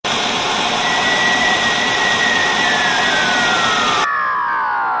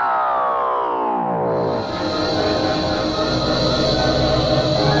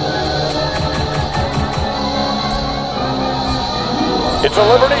a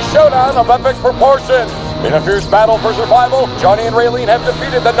Liberty showdown of epic proportions. In a fierce battle for survival, Johnny and Raylene have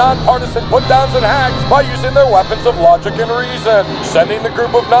defeated the non-partisan put-downs and hacks by using their weapons of logic and reason, sending the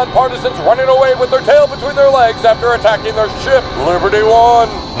group of non-partisans running away with their tail between their legs after attacking their ship, Liberty One.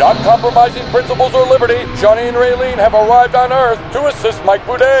 Not compromising principles or liberty, Johnny and Raylene have arrived on Earth to assist Mike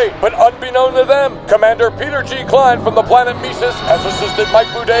Boudet, but unbeknown to them, Commander Peter G. Klein from the planet Mises has assisted Mike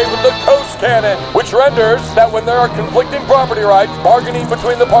Boudet with the Coast Cannon, which renders that when there are conflicting property rights, bargaining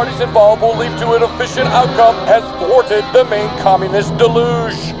between the parties involved will lead to an efficient outcome has thwarted the main communist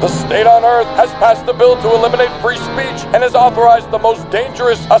deluge. The state on Earth has passed a bill to eliminate free speech and has authorized the most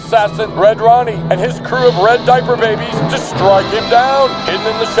dangerous assassin, Red Ronnie, and his crew of red diaper babies to strike him down. Hidden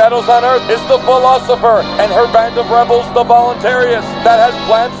in the shadows on Earth is the Philosopher and her band of rebels, the Voluntarists, that has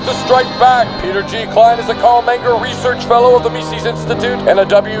plans to strike back. Peter G. Klein is a Carl Menger Research Fellow of the Mises Institute and a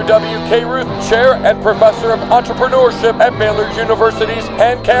W.W. K. Ruth Chair and Professor of Entrepreneurship at Baylor University's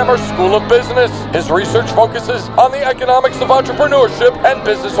Hankamer School of Business. His research focuses on the economics of entrepreneurship and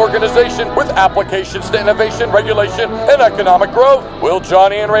business organization with applications to innovation, regulation, and economic growth. Will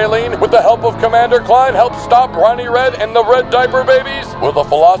Johnny and Raylene, with the help of Commander Klein, help stop Ronnie Red and the Red Diaper Babies? Will the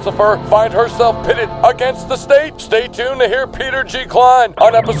Philosopher find herself pitted against the state? Stay tuned to hear Peter G. Klein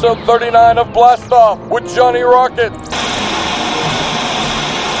on episode 39 of Blast Off with Johnny Rocket.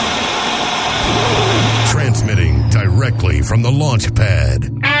 Transmitting directly from the launch pad.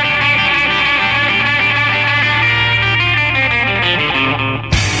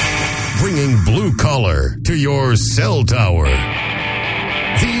 Bringing blue collar to your cell tower.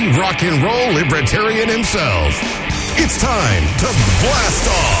 The rock and roll libertarian himself. It's time to blast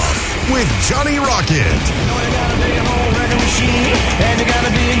off with Johnny Rocket. You know you gotta dig an old record machine, and you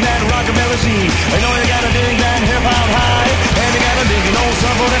gotta dig that rockabilly scene. You know you gotta dig that hip-hop high, and you gotta dig an old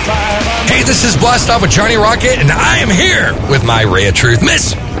Sub 45. Hey, this is Blast Off with Johnny Rocket, and I am here with my Ray of Truth,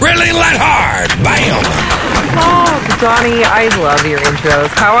 Miss Raylene Lenhard. Bam! Oh, Johnny, I love your intros.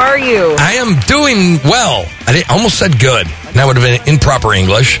 How are you? I am doing well. I almost said good. That would have been improper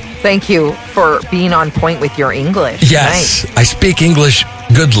English. Thank you for being on point with your English. Yes, Nice. I speak English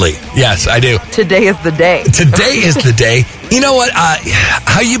goodly. Yes, I do. Today is the day. Today is the day. You know what?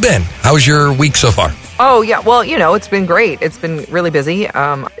 How you been? How's your week so far? Oh, yeah. Well, it's been great. It's been really busy.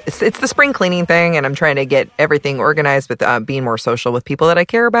 It's the spring cleaning thing, and I'm trying to get everything organized with being more social with people that I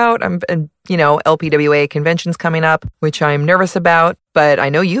care about. LPWA convention's coming up, which I'm nervous about, but I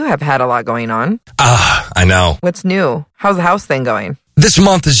know you have had a lot going on. I know. What's new? How's the house thing going? This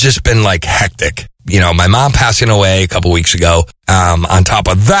month has just been like hectic. My mom passing away a couple weeks ago. On top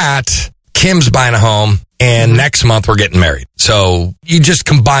of that, Kim's buying a home, and next month we're getting married. So you just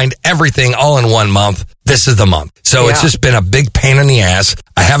combined everything all in 1 month. This is the month. So It's just been a big pain in the ass.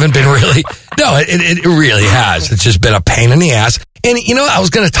 I haven't been really, no, it really has. It's just been a pain in the ass. And I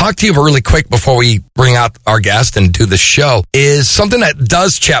was going to talk to you really quick before we bring out our guest and do the show, is something that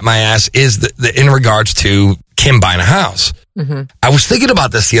does chap my ass is in regards to Kim buying a house. Mm-hmm. I was thinking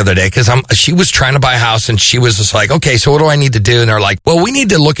about this the other day because she was trying to buy a house and she was just like, okay, so what do I need to do? And they're like, well, we need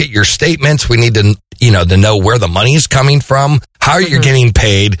to look at your statements. We need to, to know where the money is coming from, how you're getting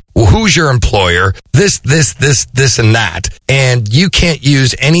paid, who's your employer, this, and that. And you can't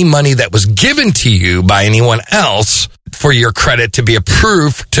use any money that was given to you by anyone else for your credit to be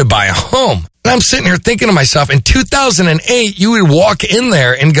approved to buy a home. And I'm sitting here thinking to myself, in 2008, you would walk in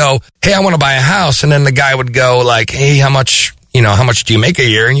there and go, hey, I want to buy a house. And then the guy would go like, hey, how much do you make a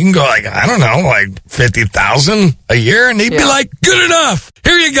year? And you can go like, I don't know, like $50,000 a year. And he'd be like, good enough.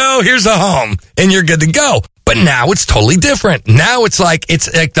 Here you go. Here's a home. And you're good to go. But now it's totally different. Now it's like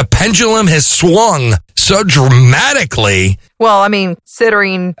the pendulum has swung so dramatically. Well,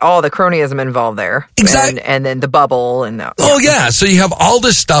 considering all the cronyism involved there. Exactly. And then the bubble and the... Oh, yeah. So you have all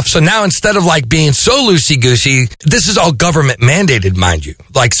this stuff. So now instead of being so loosey-goosey, this is all government mandated, mind you.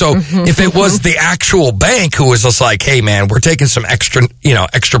 If it was the actual bank who was just like, hey, man, we're taking some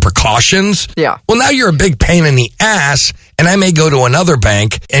extra precautions. Yeah. Well, now you're a big pain in the ass, and I may go to another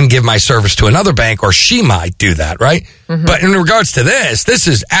bank and give my service to another bank, or she might do that, right? Mm-hmm. But in regards to this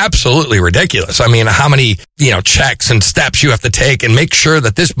is absolutely ridiculous. How many, checks and steps you have to take and make sure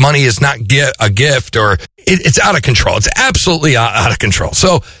that this money is not a gift, or it's out of control. It's absolutely out of control.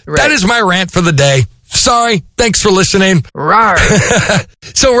 So That is my rant for the day. Sorry. Thanks for listening. Rawr.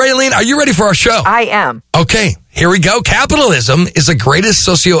 So, Raylene, are you ready for our show? I am. Okay. Here we go. Capitalism is the greatest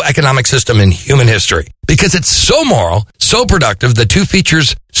socioeconomic system in human history because it's so moral, so productive, the two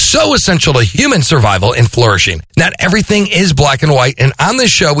features so essential to human survival and flourishing. Not everything is black and white, and on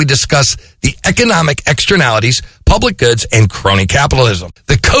this show we discuss the economic externalities, public goods, and crony capitalism.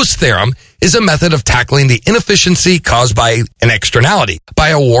 The Coase theorem is a method of tackling the inefficiency caused by an externality by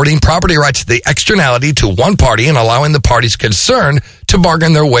awarding property rights to the externality to one party and allowing the parties concerned to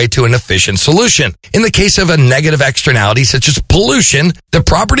bargain their way to an efficient solution. In the case of a negative externality such as pollution, the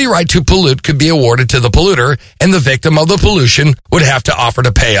property right to pollute could be awarded to the polluter, and the victim of the pollution would have to offer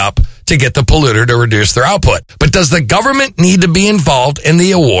to pay up to get the polluter to reduce their output. But does the government need to be involved in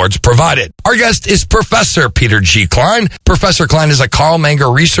the awards provided? Our guest is Professor Peter G. Klein. Professor Klein is a Carl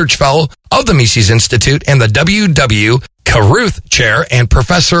Menger Research Fellow of the Mises Institute and the W.W. Caruth Chair and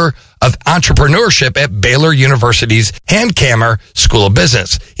Professor of Entrepreneurship at Baylor University's Hankamer School of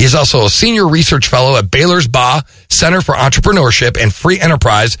Business. He is also a Senior Research Fellow at Baylor's Baugh Center for Entrepreneurship and Free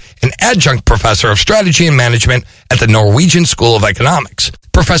Enterprise and Adjunct Professor of Strategy and Management at the Norwegian School of Economics.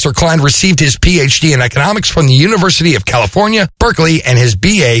 Professor Klein received his PhD in economics from the University of California, Berkeley, and his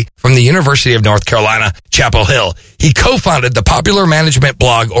BA from the University of North Carolina, Chapel Hill. He co-founded the popular management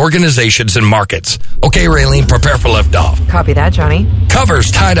blog Organizations and Markets. Okay, Raylene, prepare for liftoff. Copy that, Johnny.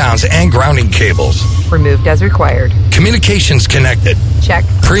 Covers, tie-downs, and grounding cables. Removed as required. Communications connected. Check.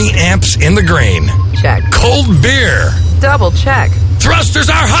 Preamps in the green. Check. Cold beer. Double check. Thrusters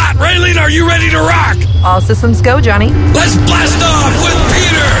are hot. Raylene, are you ready to rock? All systems go, Johnny. Let's blast off with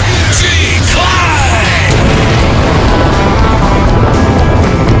Peter G. Klein.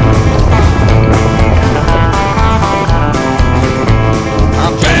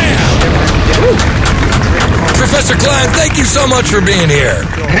 Bam! Professor Klein, thank you so much for being here.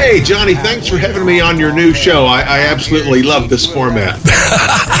 Hey, Johnny, thanks for having me on your new show. I absolutely love this format.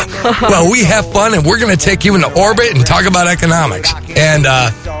 Well, we have fun, and we're going to take you into orbit and talk about economics. And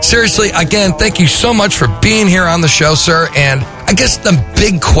seriously, again, thank you so much for being here on the show, sir. And I guess the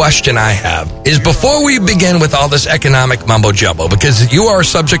big question I have is, before we begin with all this economic mumbo-jumbo, because you are a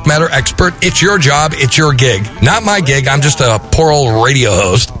subject matter expert, it's your job, it's your gig. Not my gig, I'm just a poor old radio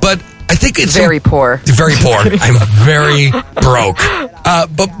host. But I think it's very poor. Very poor. I'm very broke.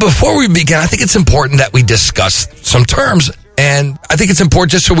 But before we begin, I think it's important that we discuss some terms. And I think it's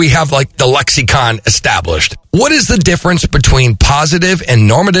important just so we have like the lexicon established. What is the difference between positive and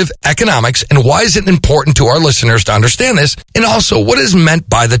normative economics, and why is it important to our listeners to understand this? And also, what is meant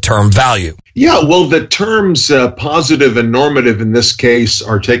by the term value? Yeah, well, the terms positive and normative in this case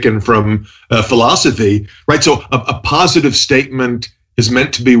are taken from philosophy, right? So a positive statement is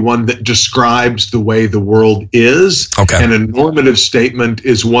meant to be one that describes the way the world is. Okay. And a normative statement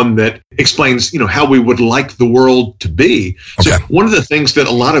is one that explains, how we would like the world to be. Okay. So one of the things that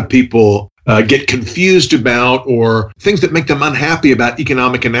a lot of people get confused about, or things that make them unhappy about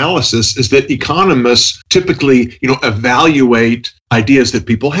economic analysis, is that economists typically, evaluate ideas that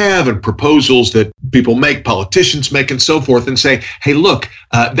people have and proposals that people make, politicians make, and so forth, and say, hey, look,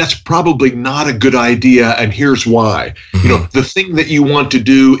 that's probably not a good idea, and here's why. Mm-hmm. The thing that you want to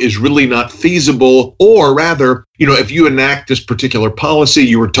do is really not feasible, or rather, if you enact this particular policy,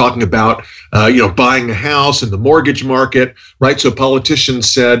 you were talking about, buying a house in the mortgage market, right? So politicians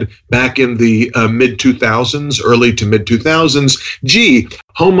said back in the mid-2000s, early to mid-2000s, gee,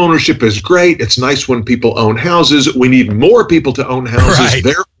 home ownership is great. It's nice when people own houses. We need more people to own houses. Right.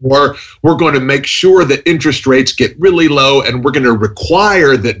 Therefore, we're going to make sure that interest rates get really low, and we're going to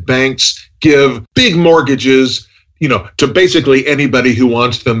require that banks give big mortgages to basically anybody who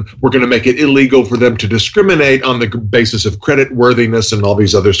wants them. We're going to make it illegal for them to discriminate on the basis of credit worthiness and all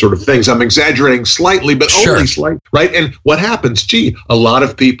these other sort of things. I'm exaggerating slightly, but Sure. only slightly, right? And what happens? Gee, a lot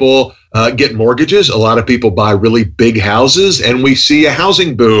of people get mortgages. A lot of people buy really big houses, and we see a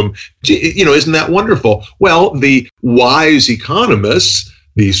housing boom. Gee, isn't that wonderful? Well, the wise economists,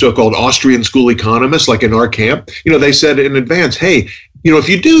 the so-called Austrian school economists, like in our camp, they said in advance, hey, if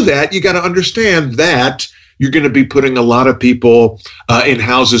you do that, you got to understand that you're going to be putting a lot of people in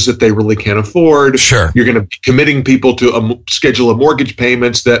houses that they really can't afford. Sure. You're going to be committing people to a schedule of mortgage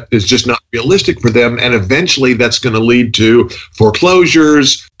payments that is just not realistic for them. And eventually that's going to lead to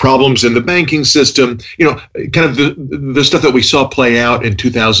foreclosures, problems in the banking system, kind of the stuff that we saw play out in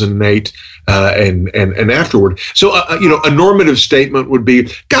 2008 and afterward. So, a normative statement would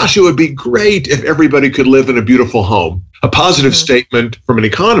be, gosh, it would be great if everybody could live in a beautiful home. A positive statement from an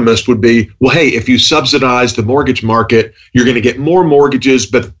economist would be, well, hey, if you subsidize the mortgage market, you're going to get more mortgages,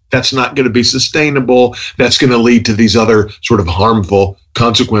 but That's not going to be sustainable. That's going to lead to these other sort of harmful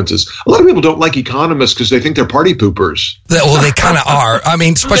consequences. A lot of people don't like economists because they think they're party poopers. Well, they kind of are. I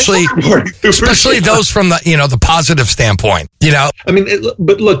mean, especially those from the, the positive standpoint, I mean,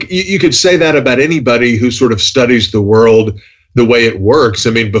 but look, you could say that about anybody who sort of studies the world the way it works. I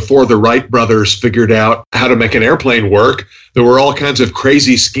mean, before the Wright brothers figured out how to make an airplane work, there were all kinds of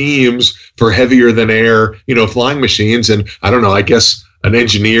crazy schemes for heavier than air, flying machines. And I don't know, I guess an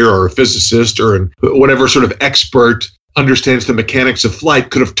engineer or a physicist or whatever sort of expert understands the mechanics of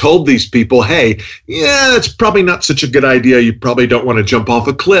flight could have told these people, hey, yeah, it's probably not such a good idea. You probably don't want to jump off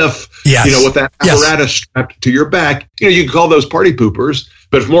a cliff, with that apparatus strapped to your back. You can call those party poopers.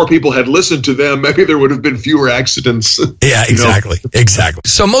 But if more people had listened to them, maybe there would have been fewer accidents. Yeah, exactly. Exactly.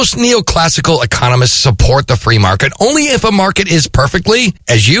 So most neoclassical economists support the free market only if a market is perfectly,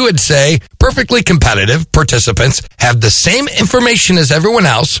 as you would say, perfectly competitive. Participants have the same information as everyone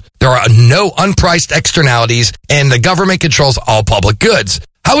else. There are no unpriced externalities, and the government controls all public goods.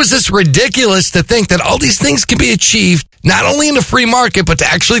 How is this ridiculous to think that all these things can be achieved not only in the free market, but to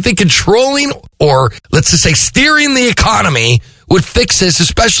actually think controlling or, let's just say, steering the economy would fix this,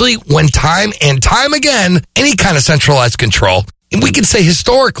 especially when time and time again, any kind of centralized control, and we could say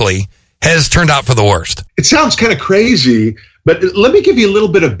historically, has turned out for the worst. It sounds kind of crazy, but let me give you a little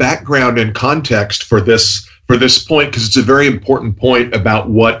bit of background and context for this point, because it's a very important point about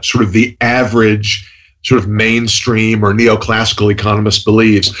what sort of the average sort of mainstream or neoclassical economist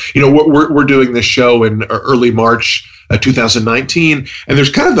believes. We're doing this show in early March 2019, and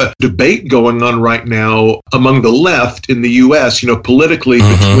there's kind of a debate going on right now among the left in the U.S., politically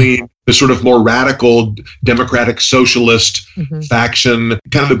between the sort of more radical democratic socialist faction,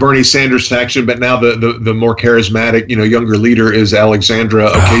 kind of the Bernie Sanders faction, but now the more charismatic, younger leader is Alexandra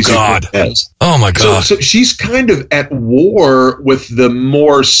Ocasio-Cortez. Oh my God. So she's kind of at war with the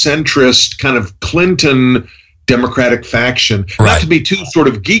more centrist kind of Clinton Democratic faction. Right. Not to be too sort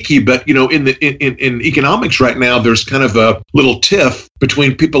of geeky, but in economics right now, there's kind of a little tiff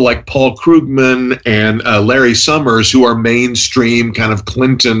between people like Paul Krugman and Larry Summers, who are mainstream kind of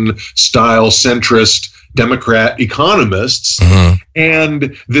Clinton-style centrist Democrat economists,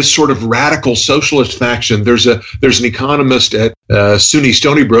 and this sort of radical socialist faction. There's an economist at SUNY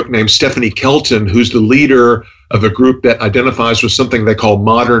Stony Brook named Stephanie Kelton, who's the leader of a group that identifies with something they call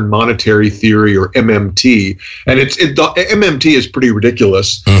modern monetary theory, or MMT. And MMT is pretty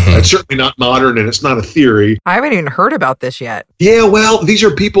ridiculous. It's certainly not modern, and it's not a theory. I haven't even heard about this yet. Yeah, well, these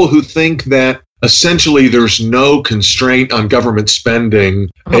are people who think that essentially there's no constraint on government spending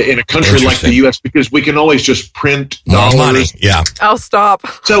in a country like the U.S. because we can always just print dollars. Money. Yeah. I'll stop.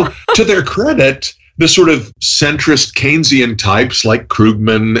 So to their credit, the sort of centrist Keynesian types like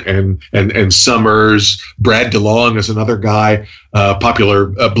Krugman and Summers, Brad DeLong is another guy, popular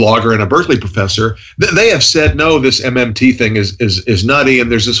blogger and a Berkeley professor. They have said, no, this MMT thing is nutty,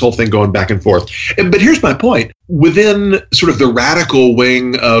 and there's this whole thing going back and forth. But here's my point. Within sort of the radical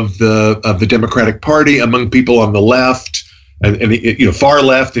wing of the Democratic Party, among people on the left and far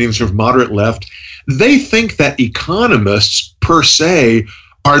left and even sort of moderate left, they think that economists per se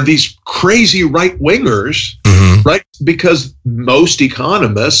are these crazy right-wingers, right? Because most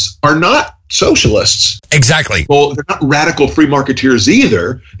economists are not socialists. Exactly. Well, they're not radical free marketeers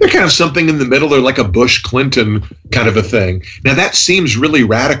either. They're kind of something in the middle. They're like a Bush-Clinton kind of a thing. Now, that seems really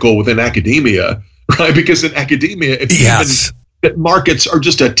radical within academia, right? Because in academia, if that markets are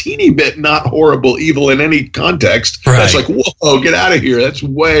just a teeny bit not horrible, evil in any context, that's like, whoa, get out of here. That's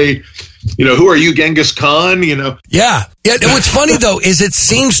way... who are you, Genghis Khan? Yeah. What's funny, though, is it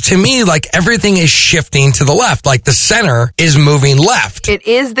seems to me like everything is shifting to the left, like the center is moving left. It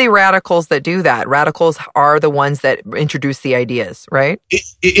is the radicals that do that. Radicals are the ones that introduce the ideas, right?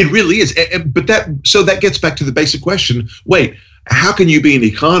 It really is. But that gets back to the basic question. Wait, how can you be an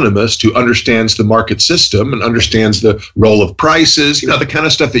economist who understands the market system and understands the role of prices, the kind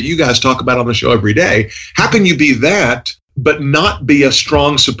of stuff that you guys talk about on the show every day? How can you be that but not be a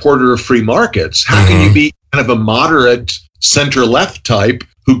strong supporter of free markets? How can you be kind of a moderate center-left type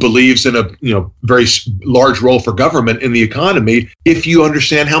who believes in a very large role for government in the economy if you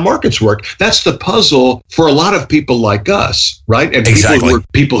understand how markets work? That's the puzzle for a lot of people like us, right? And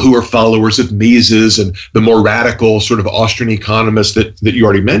people who are followers of Mises and the more radical sort of Austrian economists that you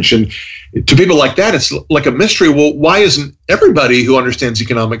already mentioned. to people like that, it's like a mystery. Well, why isn't everybody who understands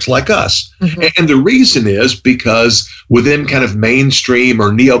economics like us? Mm-hmm. And the reason is because within kind of mainstream or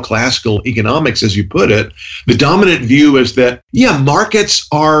neoclassical economics, as you put it, the dominant view is that, yeah, markets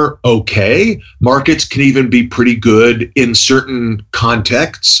are okay. Markets can even be pretty good in certain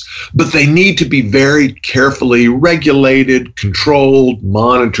contexts, but they need to be very carefully regulated, controlled,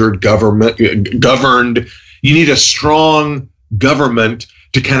 monitored, governed. You need a strong government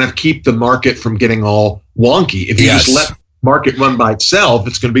to kind of keep the market from getting all wonky. If you just let market run by itself,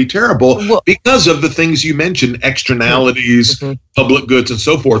 it's going to be terrible because of the things you mentioned, externalities, public goods, and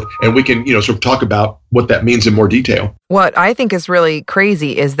so forth. And we can, sort of talk about what that means in more detail. What I think is really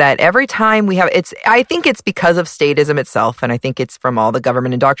crazy is that every time we have, I think it's because of statism itself, and I think it's from all the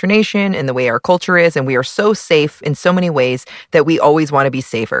government indoctrination and the way our culture is, and we are so safe in so many ways that we always want to be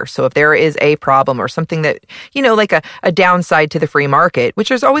safer. So if there is a problem or something that, like a downside to the free market, which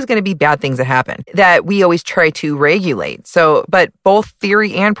there's always going to be bad things that happen, that we always try to regulate. So, but both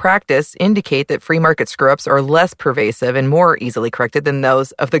theory and practice indicate that free market screw-ups are less pervasive and more easily corrected than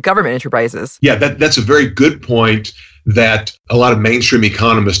those of the government enterprises. Yeah, that's a very good point that a lot of mainstream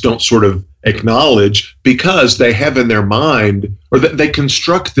economists don't sort of acknowledge, because they have in their mind, or they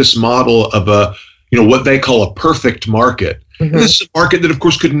construct this model of what they call a perfect market. Mm-hmm. And this is a market that, of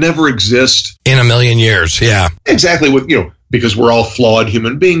course, could never exist in a million years. Yeah, exactly. Because we're all flawed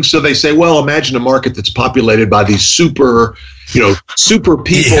human beings. So they say, well, imagine a market that's populated by these super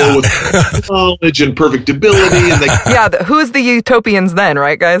people with knowledge and perfect ability. And who's the utopians then,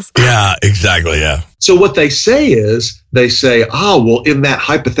 right, guys? Yeah, exactly. Yeah. So what they say, in that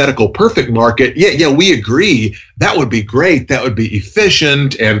hypothetical perfect market, we agree. That would be great. That would be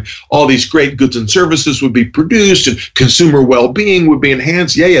efficient, and all these great goods and services would be produced, and consumer well-being would be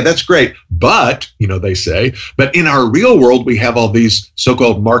enhanced. Yeah, that's great. But, they say, but in our real world, we have all these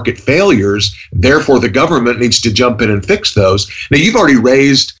so-called market failures. Therefore, the government needs to jump in and fix those. Now, you've already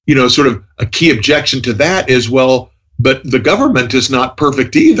raised, sort of a key objection to that is, well, but the government is not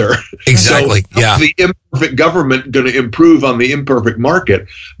perfect either. Exactly. So the imperfect government going to improve on the imperfect market?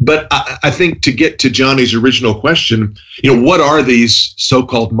 But I think to get to Johnny's original question, what are these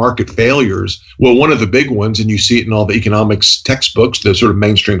so-called market failures? Well, one of the big ones, and you see it in all the economics textbooks, the sort of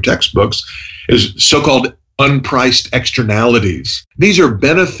mainstream textbooks, is so-called unpriced externalities. These are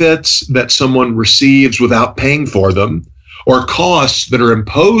benefits that someone receives without paying for them, or costs that are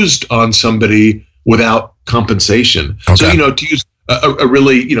imposed on somebody without compensation. Okay. So, to use a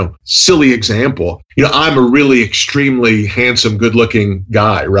really, silly example, I'm a really extremely handsome, good-looking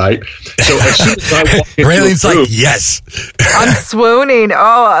guy, right? So as soon as I walk into Raylene's like, yes. I'm swooning.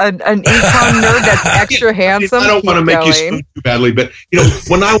 Oh, an econ nerd that's extra handsome. I don't want to make you swoon too badly, but,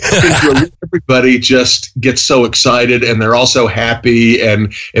 when I walk into a room, everybody just gets so excited, and they're all so happy,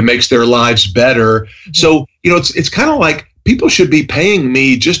 and it makes their lives better. Mm-hmm. So, it's kind of like, people should be paying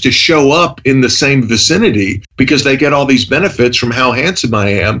me just to show up in the same vicinity, because they get all these benefits from how handsome I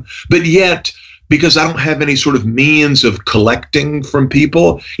am. But yet, because I don't have any sort of means of collecting from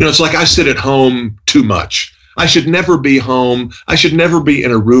people, it's like I sit at home too much. I should never be home. I should never be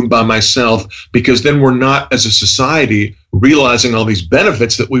in a room by myself, because then we're not, as a society, realizing all these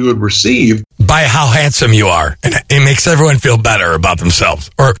benefits that we would receive by how handsome you are. And it makes everyone feel better about themselves.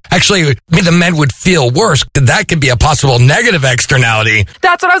 Or actually, the men would feel worse. That could be a possible negative externality.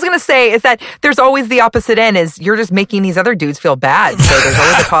 That's what I was going to say, is that there's always the opposite end, is you're just making these other dudes feel bad. So there's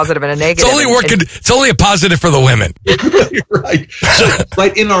always a positive and a negative. It's only a positive for the women. You're right. So,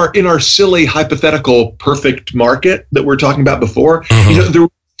 right, in our silly hypothetical perfect market that we're talking about before, there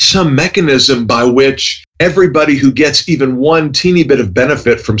some mechanism by which everybody who gets even one teeny bit of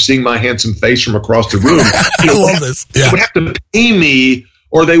benefit from seeing my handsome face from across the room would have to pay me,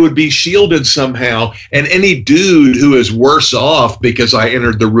 or they would be shielded somehow. And any dude who is worse off because I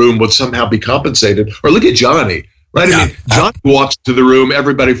entered the room would somehow be compensated. Or look at Johnny, right? Yeah. I mean, Johnny walks to the room,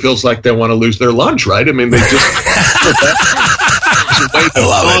 everybody feels like they want to lose their lunch, right? I mean, they just... wave of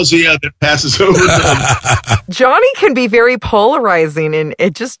nausea that passes over them. Johnny can be very polarizing, and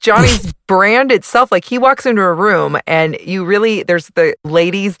Johnny's brand itself, like he walks into a room and there's the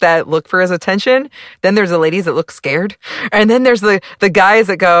ladies that look for his attention, then there's the ladies that look scared, and then there's the guys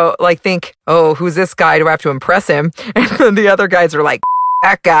that go think, oh, who's this guy? Do I have to impress him? And then the other guys are like,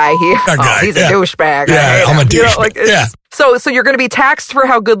 that guy, he's a douchebag. Yeah, I'm a douchebag. So you're going to be taxed for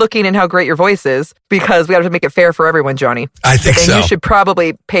how good looking and how great your voice is, because we have to make it fair for everyone, Johnny. I think so. And you should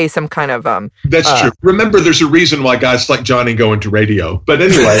probably pay some kind of That's true. Remember, there's a reason why guys like Johnny go into radio. But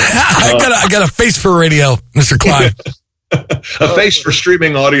anyway, I got a face for radio, Mr. Klein. A face for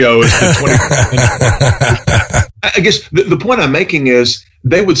streaming audio is the 20. I guess the point I'm making is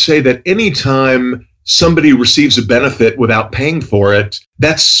they would say that anytime somebody receives a benefit without paying for it,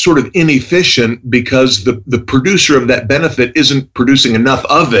 that's sort of inefficient because the producer of that benefit isn't producing enough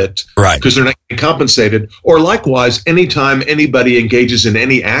of it, right? Because they're not getting compensated. Or likewise, anytime anybody engages in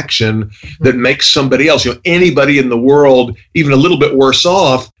any action that makes somebody else, anybody in the world even a little bit worse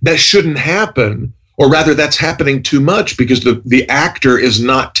off, that shouldn't happen. Or rather, that's happening too much because the actor is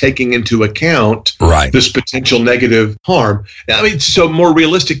not taking into account this potential negative harm. I mean, so more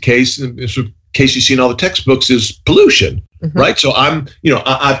realistic case you see in all the textbooks is pollution, right? So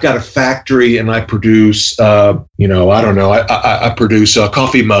I've got a factory and I produce, I produce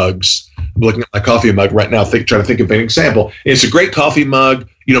coffee mugs. I'm looking at my coffee mug right now, trying to think of an example. It's a great coffee mug.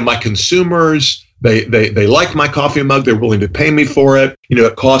 My consumers, they like my coffee mug. They're willing to pay me for it.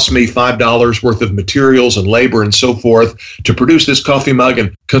 It costs me $5 worth of materials and labor and so forth to produce this coffee mug,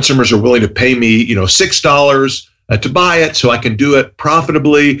 and consumers are willing to pay me, $6 to buy it so I can do it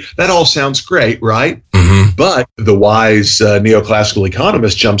profitably. That all sounds great, right? But the wise neoclassical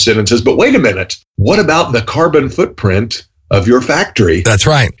economist jumps in and says, but wait a minute, what about the carbon footprint of your factory? That's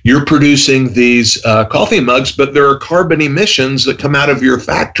right. You're producing these coffee mugs, but there are carbon emissions that come out of your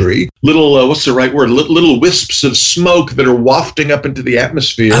factory. Little, what's the right word? Little wisps of smoke that are wafting up into the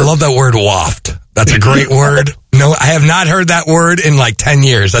atmosphere. I love that word, waft. That's a great word. No, I have not heard that word in like 10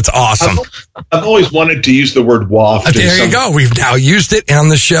 years. That's awesome. I've always wanted to use the word waft. There you go. We've now used it on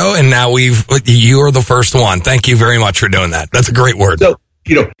the show, and now you're the first one. Thank you very much for doing that. That's a great word. So,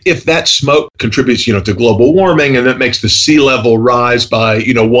 if that smoke contributes, to global warming, and that makes the sea level rise by,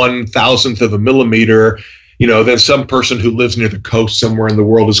 1,000th of a millimeter, then some person who lives near the coast somewhere in the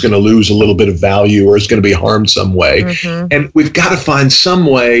world is going to lose a little bit of value or is going to be harmed some way. And we've got to find some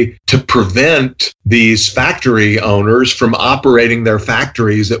way to prevent these factory owners from operating their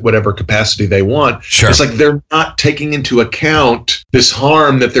factories at whatever capacity they want. Sure. It's like they're not taking into account this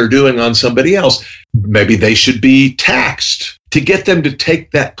harm that they're doing on somebody else. Maybe they should be taxed to get them to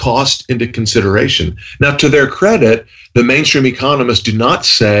take that cost into consideration. Now, to their credit, the mainstream economists do not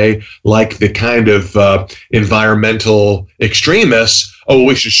say, like the kind of environmental extremists,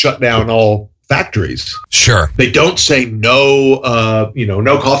 we should shut down all factories. Sure. They don't say no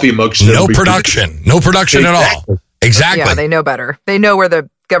coffee mugs. No production. No production at all. Exactly. Yeah, they know better. They know where the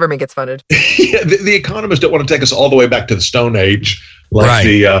government gets funded. Yeah, the economists don't want to take us all the way back to the Stone Age,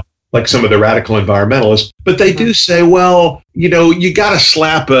 like some of the radical environmentalists, but they do say, well, you got to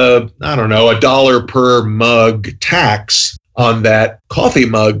slap a $1 per mug tax on that coffee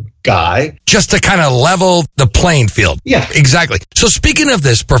mug guy. Just to kind of level the playing field. Yeah. Exactly. So speaking of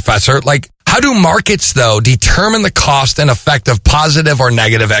this, Professor, how do markets, though, determine the cost and effect of positive or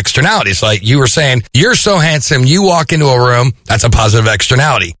negative externalities? Like you were saying, you're so handsome, you walk into a room, that's a positive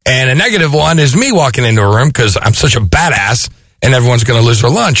externality. And a negative one is me walking into a room because I'm such a badass, and everyone's going to lose their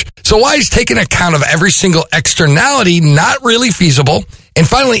lunch. So why is taking account of every single externality not really feasible? And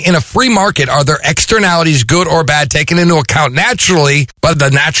finally, in a free market, are there externalities, good or bad, taken into account naturally by the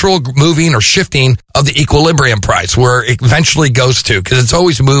natural moving or shifting of the equilibrium price, where it eventually goes to? Because it's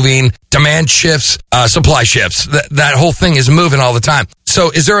always moving, demand shifts, supply shifts. That whole thing is moving all the time. So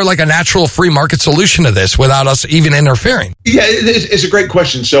is there a natural free market solution to this without us even interfering? Yeah, it's a great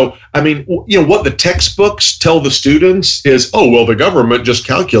question. So, I mean, what the textbooks tell the students is, the government just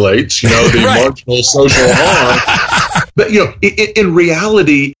calculates, the marginal social harm. But, in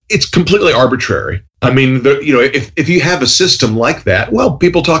reality, it's completely arbitrary. I mean, if you have a system like that,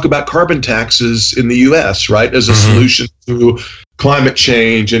 people talk about carbon taxes in the U.S., right, as a solution to climate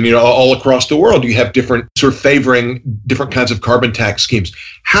change, and all across the world you have different sort of favoring different kinds of carbon tax schemes.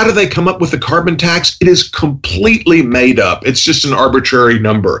 How do they come up with the carbon tax? It is completely made up. It's just an arbitrary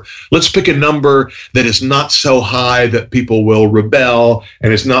number. Let's pick a number that is not so high that people will rebel,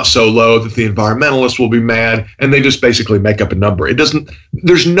 and it's not so low that the environmentalists will be mad, and they just basically make up a number.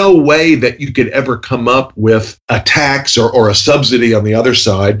 There's no way that you could ever come up with a tax or a subsidy on the other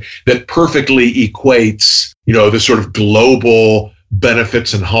side that perfectly equates the sort of global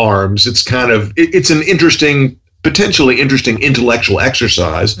benefits and harms. It's an potentially interesting intellectual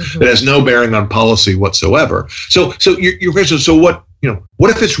exercise that has no bearing on policy whatsoever. So your question is, so what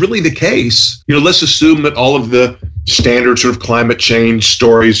if it's really the case? Let's assume that all of the standard sort of climate change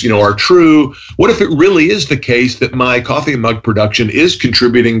stories, are true. What if it really is the case that my coffee mug production is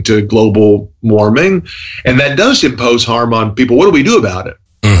contributing to global warming, and that does impose harm on people? What do we do about it?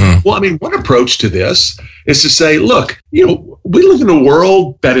 Well, I mean, one approach to this is to say, look, we live in a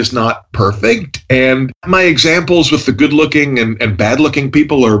world that is not perfect. And my examples with the good looking and bad looking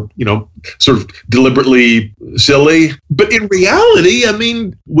people are, sort of deliberately silly. But in reality, I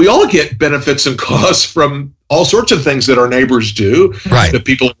mean, we all get benefits and costs from all sorts of things that our neighbors do, right, that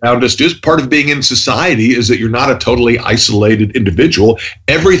people around us do. Part of being in society is that you're not a totally isolated individual.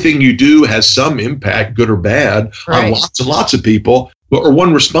 Everything you do has some impact, good or bad, on lots and lots of people. Or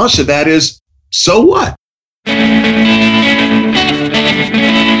one response to that is, so what?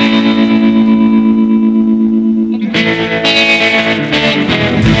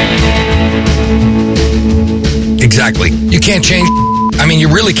 Exactly. You can't change. I mean,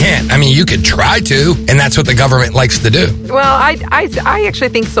 you really can't. I mean, you could try to, and that's what the government likes to do. Well, I actually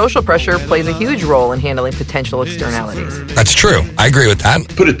think social pressure plays a huge role in handling potential externalities. That's true. I agree with that.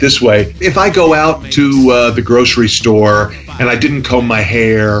 Put it this way. If I go out to the grocery store and I didn't comb my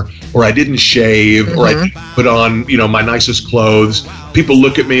hair, or I didn't shave, or I didn't put on, my nicest clothes, people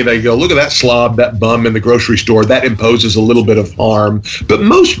look at me, they go, look at that slob, that bum in the grocery store. That imposes a little bit of harm. But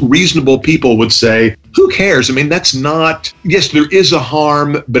most reasonable people would say, who cares? I mean, that's not, yes, there is a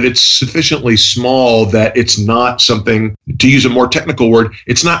harm, but it's sufficiently small that it's not something, to use a more technical word,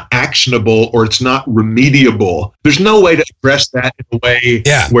 it's not actionable or it's not remediable. There's no way to address that in a way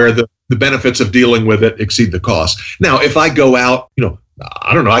where the benefits of dealing with it exceed the cost. Now, if I go out,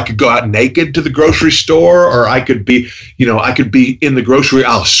 I don't know, I could go out naked to the grocery store, or I could be, in the grocery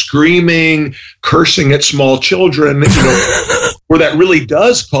aisle screaming, cursing at small children, where that really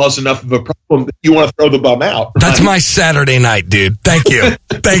does cause enough of a problem that you want to throw the bum out. That's my Saturday night, dude. Thank you.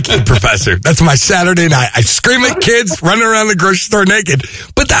 Thank you, Professor. That's my Saturday night. I scream at kids running around the grocery store naked.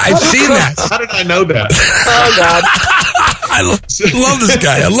 But I've seen that. How did I know that? Oh, God. I love this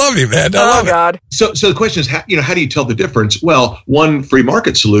guy. I love you, man. I love God. So the question is, how do you tell the difference? Well, one free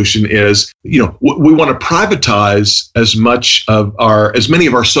market solution is, we want to privatize as many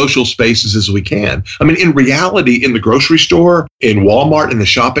of our social spaces as we can. I mean, in reality, in the grocery store, in Walmart, in the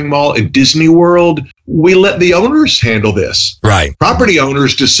shopping mall, in Disney World, we let the owners handle this. Right. Property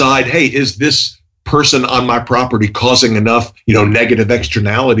owners decide, hey, is this person on my property causing enough, negative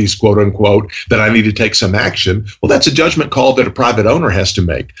externalities, quote unquote, that I need to take some action? Well, that's a judgment call that a private owner has to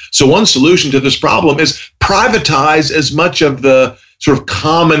make. So one solution to this problem is privatize as much of the sort of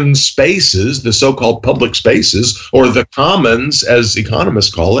common spaces, the so-called public spaces, or the commons, as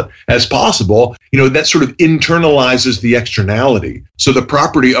economists call it, as possible. That sort of internalizes the externality. So the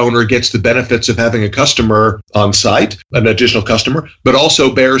property owner gets the benefits of having a customer on site, an additional customer, but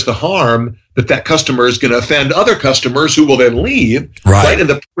also bears the harm that customer is going to offend other customers who will then leave. Right. And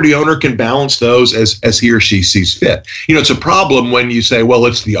the property owner can balance those as he or she sees fit. It's a problem when you say, well,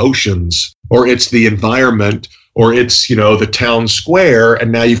 it's the oceans, or it's the environment, or it's, the town square,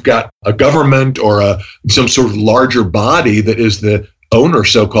 and now you've got a government or some sort of larger body that is the owner,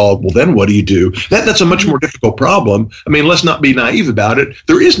 so-called. Well, then what do you do? That's a much more difficult problem. I mean, let's not be naive about it.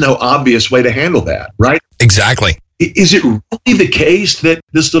 There is no obvious way to handle that, right? Exactly. Is it really the case that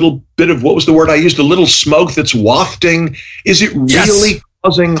this little bit of, what was the word I used, a little smoke that's wafting, is it really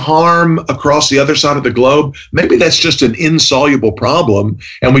causing harm across the other side of the globe? Maybe that's just an insoluble problem,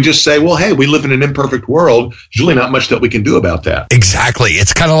 and we just say, well, hey, we live in an imperfect world. There's really not much that we can do about that. Exactly.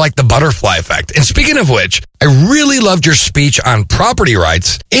 It's kind of like the butterfly effect. And speaking of which, I really loved your speech on property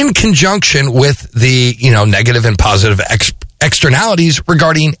rights in conjunction with the, negative and positive externalities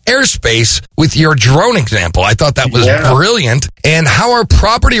regarding airspace with your drone example. I thought that was brilliant. And how are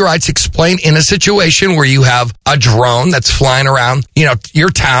property rights explained in a situation where you have a drone that's flying around, your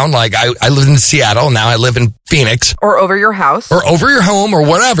town? Like I live in Seattle. Now I live in Phoenix. Or over your house. Or over your home or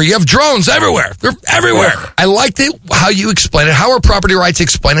whatever. You have drones everywhere. They're everywhere. Yeah. I liked it, how you explained it. How are property rights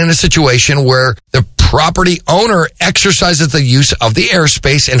explained in a situation where the property owner exercises the use of the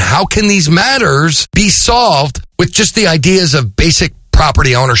airspace, and how can these matters be solved with just the ideas of basic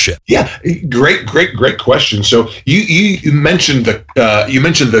property ownership? Yeah, great question. So you mentioned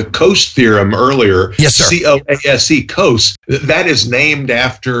the Coase theorem earlier. Yes, sir. COASE, Coase.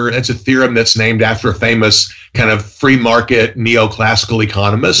 That's a theorem that's named after a famous kind of free market neoclassical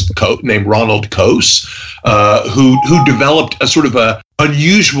economist named Ronald Coase, who developed a sort of a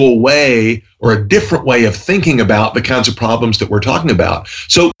unusual way or a different way of thinking about the kinds of problems that we're talking about.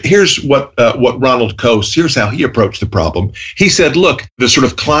 So here's what Ronald Coase, here's how he approached the problem. He said, look, the sort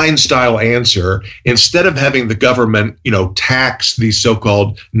of Klein-style answer, instead of having the government, tax these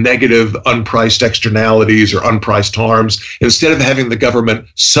so-called negative unpriced externalities or unpriced harms, instead of having the government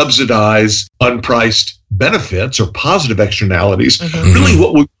subsidize unpriced benefits or positive externalities, really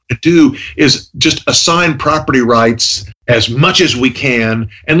what we to do is just assign property rights as much as we can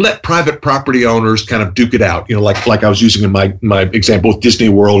and let private property owners kind of duke it out. Like I was using in my example with Disney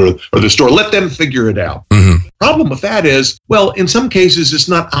World or the store. Let them figure it out. Mm-hmm. Problem with that is, well, in some cases, it's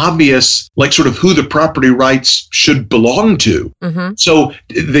not obvious, like sort of who the property rights should belong to. Mm-hmm. So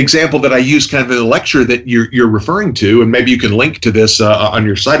the example that I use kind of in the lecture that you're referring to, and maybe you can link to this on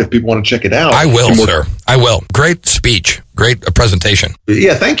your site if people want to check it out. I will, sir. I will. Great speech. Great presentation.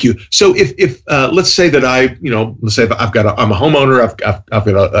 Yeah, thank you. So if let's say that I'm a homeowner, I've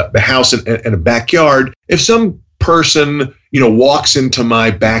got a house and a backyard. If some person, walks into my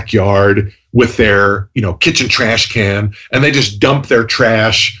backyard with their, kitchen trash can and they just dump their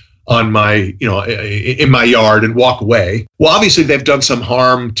trash on my, in my yard and walk away. Well, obviously they've done some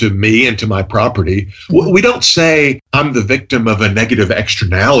harm to me and to my property. We don't say I'm the victim of a negative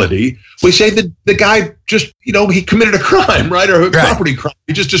externality. We say that the guy just, he committed a crime, right? Or a property crime.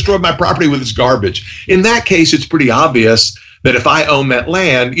 He just destroyed my property with his garbage. In that case, it's pretty obvious that if I own that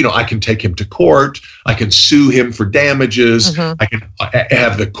land, I can take him to court. I can sue him for damages. Mm-hmm. I can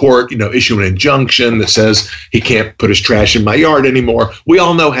have the court, issue an injunction that says he can't put his trash in my yard anymore. We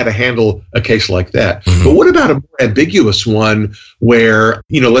all know how to handle a case like that. Mm-hmm. But what about a more ambiguous one where,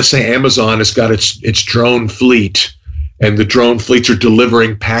 let's say Amazon has got its drone fleet, and the drone fleets are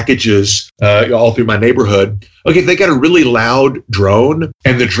delivering packages all through my neighborhood. Okay, if they got a really loud drone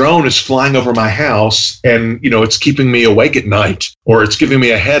and the drone is flying over my house and, it's keeping me awake at night, or it's giving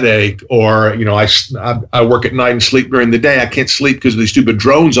me a headache, or, I work at night and sleep during the day. I can't sleep because of these stupid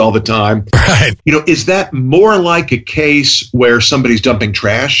drones all the time. Right. Is that more like a case where somebody's dumping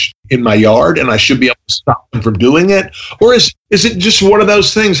trash in my yard and I should be able to stop them from doing it? Or is it just one of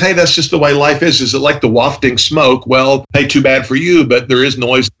those things, hey, that's just the way life is? Is it like the wafting smoke? Well, hey, too bad for you, but there is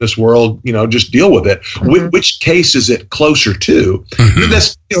noise in this world, just deal with it. Mm-hmm. Which case is it closer to?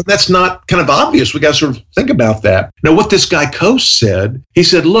 Mm-hmm. That's not kind of obvious. We got to sort of think about that. Now, what this guy Coase said, he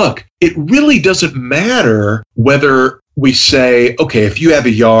said, look, it really doesn't matter whether we say, okay, if you have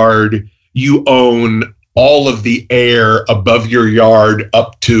a yard, you own all of the air above your yard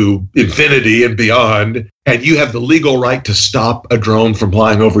up to infinity and beyond, and you have the legal right to stop a drone from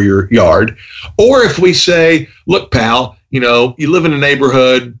flying over your yard. Or if we say, look, pal, you live in a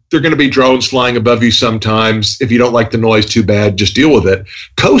neighborhood, there are going to be drones flying above you sometimes. If you don't like the noise, too bad, just deal with it.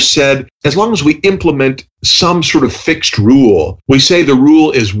 Coase said, as long as we implement some sort of fixed rule, we say the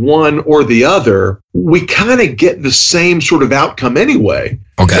rule is one or the other, we kind of get the same sort of outcome anyway.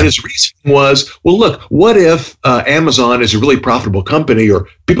 Okay. And his reason was, well, look, what if Amazon is a really profitable company, or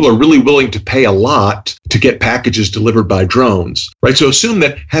people are really willing to pay a lot to get packages delivered by drones, right? So assume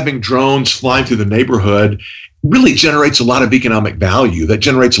that having drones flying through the neighborhood really generates a lot of economic value. That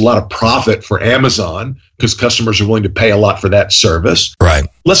generates a lot of profit for Amazon because customers are willing to pay a lot for that service. Right.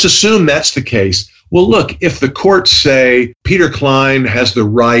 Let's assume that's the case. Well, look, if the courts say Peter Klein has the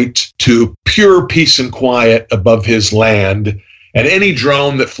right to pure peace and quiet above his land, and any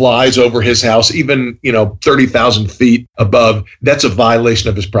drone that flies over his house, even, 30,000 feet above, that's a violation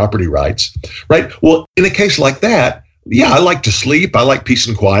of his property rights, right? Well, in a case like that, yeah, I like to sleep. I like peace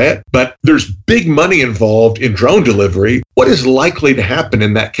and quiet, but there's big money involved in drone delivery. What is likely to happen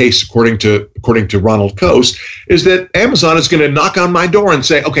in that case, according to Ronald Coase, is that Amazon is going to knock on my door and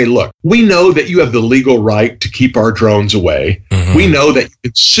say, okay, look, we know that you have the legal right to keep our drones away. Mm-hmm. We know that you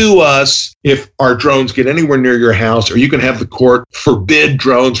can sue us if our drones get anywhere near your house, or you can have the court forbid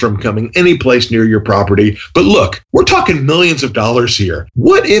drones from coming any place near your property. But look, we're talking millions of dollars here.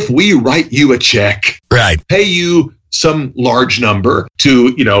 What if we write you a check? Right. Pay you some large number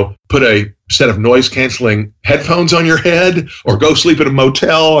to, put a set of noise canceling headphones on your head, or go sleep at a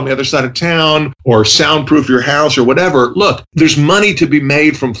motel on the other side of town, or soundproof your house, or whatever. Look, there's money to be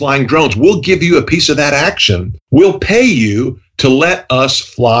made from flying drones. We'll give you a piece of that action. We'll pay you to let us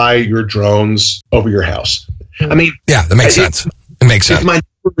fly your drones over your house. I mean, yeah, that makes sense. It makes sense. If my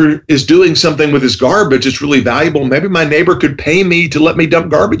neighbor is doing something with his garbage, it's really valuable. Maybe my neighbor could pay me to let me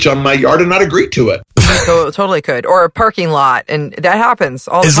dump garbage on my yard and not agree to it. Totally could. Or a parking lot. And that happens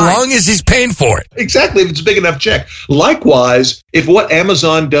all the time. As long as he's paying for it. Exactly. If it's a big enough check. Likewise, if what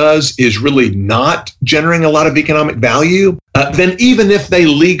Amazon does is really not generating a lot of economic value, then even if they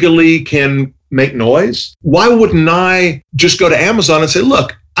legally can make noise, why wouldn't I just go to Amazon and say,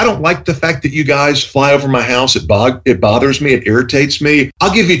 look, I don't like the fact that you guys fly over my house. It bothers me. It irritates me.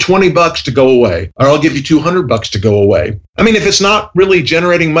 I'll give you $20 to go away, or I'll give you $200 to go away. I mean, if it's not really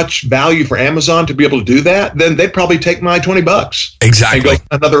generating much value for Amazon to be able to do that, then they'd probably take my $20. Exactly. And go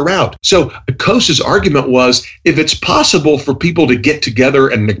another route. So Coase's argument was, if it's possible for people to get together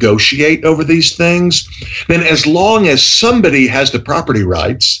and negotiate over these things, then as long as somebody has the property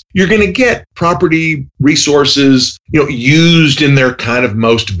rights, you're going to get property resources, used in their kind of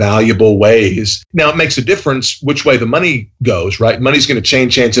most valuable ways. Now, it makes a difference which way the money goes, right? Money's going to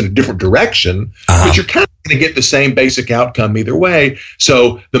change hands in a different direction, but you're kind of going to get the same basic outcome either way.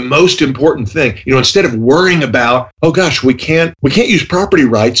 So the most important thing, instead of worrying about, oh gosh, we can't use property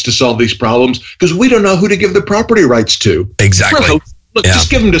rights to solve these problems because we don't know who to give the property rights to. Exactly. So, look, just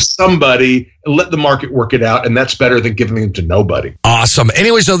give them to somebody and let the market work it out, and that's better than giving them to nobody. Awesome.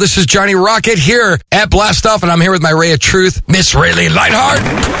 Anyway, so this is Johnny Rocket here at Blast Off, and I'm here with my ray of truth, Miss Raylene Lightheart.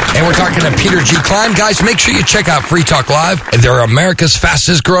 And we're talking to Peter G. Klein. Guys, make sure you check out Free Talk Live. They're America's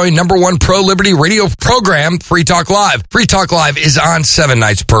fastest growing #1 pro-liberty radio program, Free Talk Live. Free Talk Live is on 7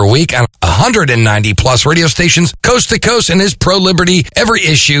 nights per week on 190 plus radio stations, coast to coast, and is pro-liberty every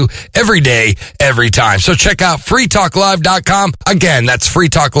issue, every day, every time. So check out freetalklive.com. Again, that's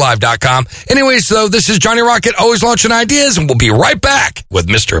freetalklive.com. Anyways, though, this is Johnny Rocket, always launching ideas, and we'll be right back with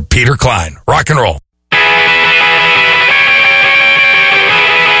Mr. Peter Klein. Rock and roll.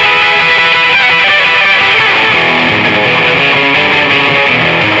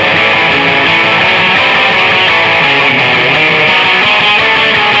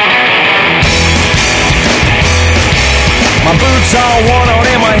 My boots all worn out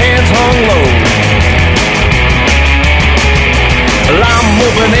and my hands hung low. I'm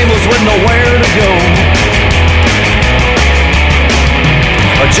moving aimless with nowhere to go.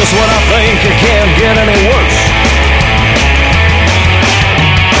 Just when I think it can't get any worse,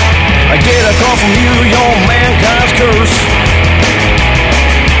 I get a call from you, you're mankind's curse.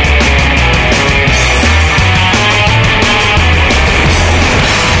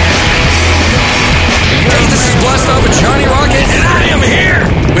 Hey, this is Blast Off with Johnny Rocket, and I am here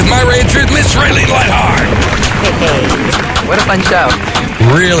with my ray of truth, Miss Raylene Lightheart. What a fun show.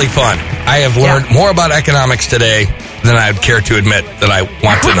 Really fun. I have learned more about economics today than I'd care to admit that I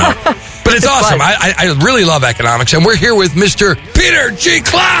want to know. But it's awesome. I really love economics, and we're here with Mr. Peter G.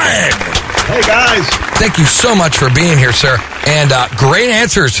 Klein. Hey, guys. Thank you so much for being here, sir. And great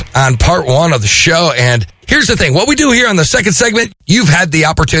answers on part 1 of the show. And here's the thing. What we do here on the second segment, you've had the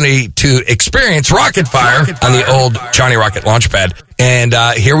opportunity to experience Rocket Fire on the old Johnny Rocket Launchpad. And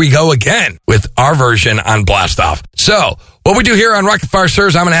here we go again with our version on Blast Off. So what we do here on Rocket Fire, sir,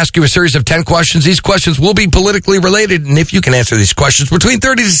 is I'm going to ask you a series of 10 questions. These questions will be politically related. And if you can answer these questions between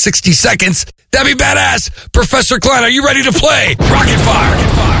 30 to 60 seconds, that'd be badass. Professor Klein, are you ready to play Rocket Fire?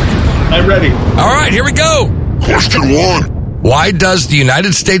 I'm ready. All right, here we go. Question 1. Why does the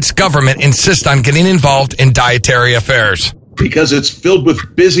United States government insist on getting involved in dietary affairs? Because it's filled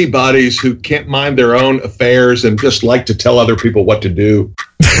with busybodies who can't mind their own affairs and just like to tell other people what to do.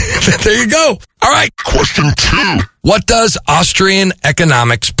 There you go. All right. Question 2. What does Austrian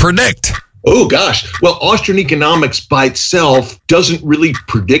economics predict? Oh, gosh. Well, Austrian economics by itself doesn't really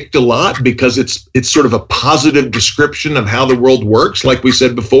predict a lot because it's sort of a positive description of how the world works, like we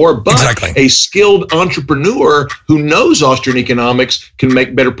said before. But Exactly. A skilled entrepreneur who knows Austrian economics can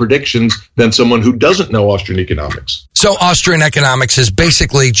make better predictions than someone who doesn't know Austrian economics. So Austrian economics is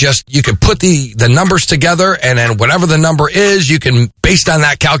basically just, you can put the numbers together, and then whatever the number is, you can, based on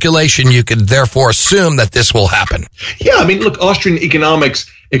that calculation, you can therefore assume that this will happen. Yeah, I mean, look, Austrian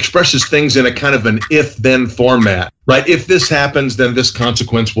economics expresses things in a kind of an if-then format, right? If this happens, then this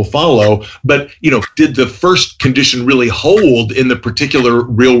consequence will follow. But, did the first condition really hold in the particular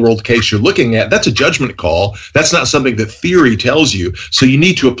real-world case you're looking at? That's a judgment call. That's not something that theory tells you. So you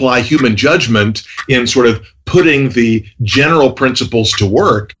need to apply human judgment in sort of putting the general principles to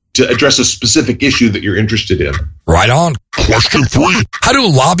work to address a specific issue that you're interested in. Right on. Question 3. How do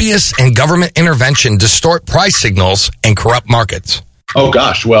lobbyists and government intervention distort price signals and corrupt markets? Oh,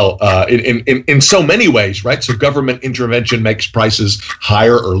 gosh. Well, in so many ways, right? So government intervention makes prices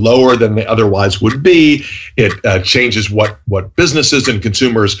higher or lower than they otherwise would be. It changes what businesses and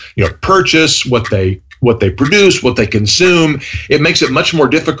consumers, purchase, what they produce, what they consume. It makes it much more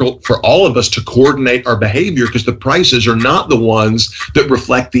difficult for all of us to coordinate our behavior because the prices are not the ones that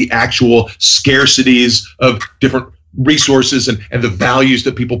reflect the actual scarcities of different resources and the values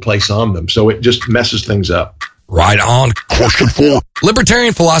that people place on them. So it just messes things up. Right on. Question 4.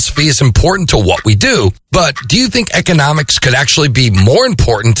 Libertarian philosophy is important to what we do, but do you think economics could actually be more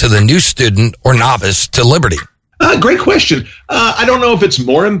important to the new student or novice to liberty? Great question. I don't know if it's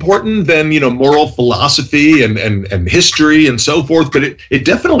more important than, moral philosophy and history and so forth, but it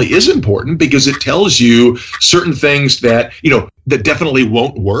definitely is important because it tells you certain things that, that definitely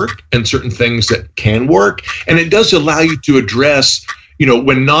won't work and certain things that can work. And it does allow you to address,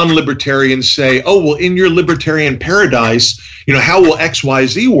 when non-libertarians say, oh, well, in your libertarian paradise, how will X, Y,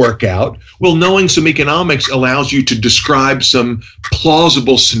 Z work out? Well, knowing some economics allows you to describe some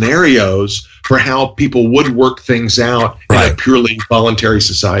plausible scenarios for how people would work things out in a purely voluntary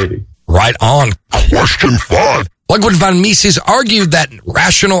society. Right on. Question 5. Ludwig von Mises argued that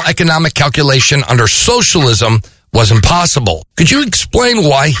rational economic calculation under socialism was impossible. Could you explain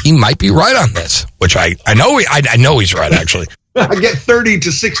why he might be right on this? Which I know he's right, actually. I get 30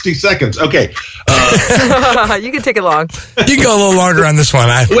 to 60 seconds. Okay. You can take it long. You can go a little longer on this one.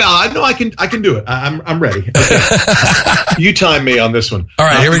 Well, I know I can do it. I'm ready. Okay. You time me on this one. All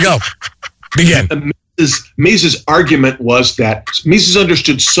right, here we go. Begin. Mises' argument was that Mises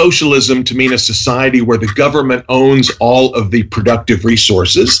understood socialism to mean a society where the government owns all of the productive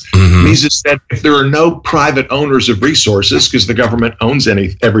resources. Mm-hmm. Mises said if there are no private owners of resources, because the government owns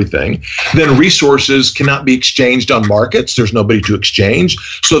everything, then resources cannot be exchanged on markets. There's nobody to exchange.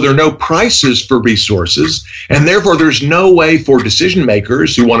 So there are no prices for resources. And therefore, there's no way for decision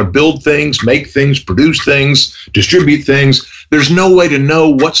makers who want to build things, make things, produce things, distribute things. There's no way to know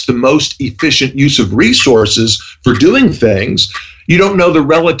what's the most efficient use of resources for doing things. You don't know the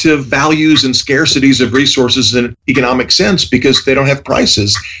relative values and scarcities of resources in an economic sense because they don't have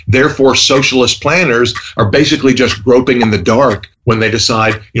prices. Therefore, socialist planners are basically just groping in the dark when they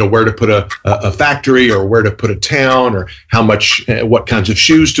decide, where to put a factory or where to put a town or how much, what kinds of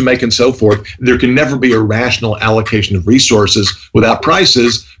shoes to make and so forth. There can never be a rational allocation of resources without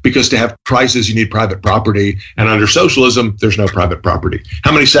prices because to have prices, you need private property. And under socialism, there's no private property.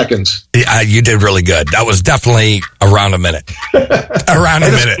 How many seconds? Yeah, you did really good. That was definitely around a minute. Around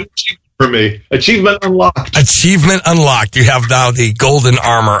a minute. For me. Achievement unlocked. Achievement unlocked. You have now the golden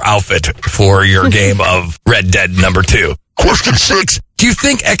armor outfit for your game of Red Dead number 2. Question 6. Do you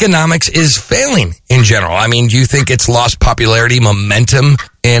think economics is failing in general? I mean, do you think it's lost popularity, momentum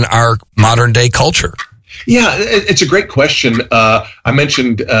in our modern day culture? Yeah, it's a great question. I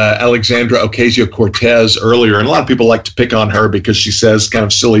mentioned Alexandra Ocasio-Cortez earlier, and a lot of people like to pick on her because she says kind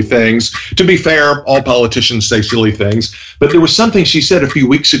of silly things. To be fair, all politicians say silly things. But there was something she said a few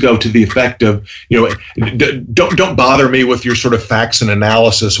weeks ago to the effect of, don't bother me with your sort of facts and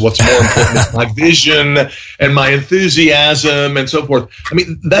analysis. What's more important is my vision and my enthusiasm and so forth. I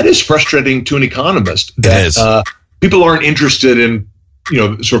mean, that is frustrating to an economist. That, it is. People aren't interested in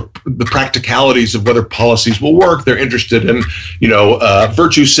sort of the practicalities of whether policies will work. They're interested in,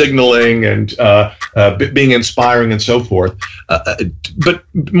 virtue signaling and being inspiring and so forth. But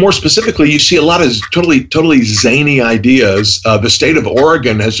more specifically, you see a lot of totally zany ideas. The state of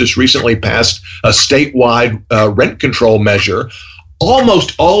Oregon has just recently passed a statewide rent control measure.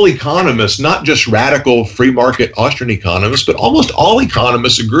 Almost all economists, not just radical free market Austrian economists, but almost all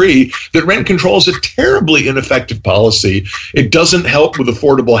economists agree that rent control is a terribly ineffective policy. It doesn't help with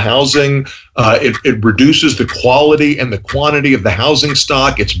affordable housing. It reduces the quality and the quantity of the housing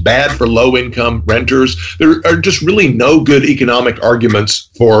stock. It's bad for low-income renters. There are just really no good economic arguments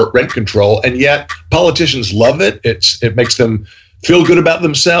for rent control, and yet politicians love it. It makes them feel good about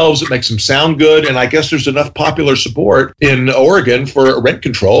themselves. It makes them sound good. And I guess there's enough popular support in Oregon for rent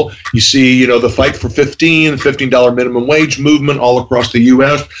control. You see, the fight for $15 minimum wage movement all across the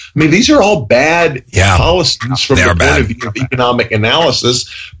U.S. I mean, these are all bad policies from the point of view of economic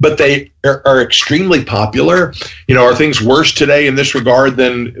analysis, but they are extremely popular. Are things worse today in this regard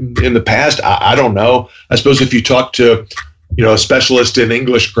than in the past? I don't know. I suppose if you talk to a specialist in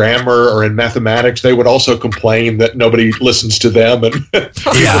English grammar or in mathematics, they would also complain that nobody listens to them and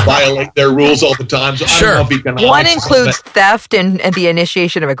people violate their rules all the time. So sure. I don't know if one includes theft and the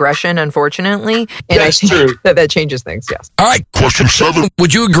initiation of aggression, unfortunately. And that's I think true. that changes things, yes. All right, question 7.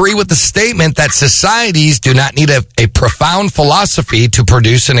 Would you agree with the statement that societies do not need a profound philosophy to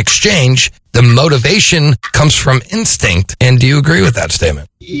produce an exchange? The motivation comes from instinct. And do you agree with that statement?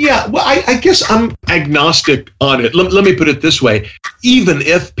 Yeah, well, I guess I'm agnostic on it. Let me put it this way. Even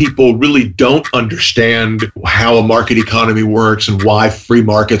if people really don't understand how a market economy works and why free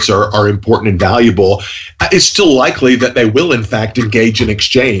markets are important and valuable, it's still likely that they will, in fact, engage in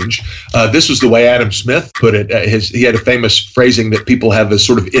exchange. This was the way Adam Smith put it. He had a famous phrasing that people have this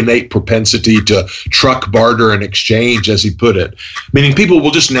sort of innate propensity to truck, barter, and exchange, as he put it, meaning people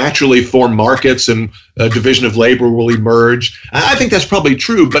will just naturally form markets and division of labor will emerge. I think that's probably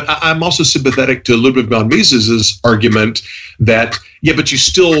true, but I'm also sympathetic to Ludwig von Mises's argument that, but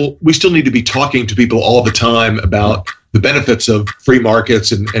we still need to be talking to people all the time about the benefits of free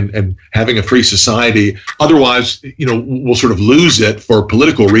markets and having a free society. Otherwise, we'll sort of lose it for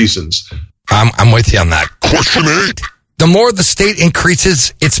political reasons. I'm with you on that. Question 8. The more the state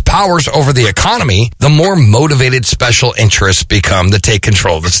increases its powers over the economy, the more motivated special interests become to take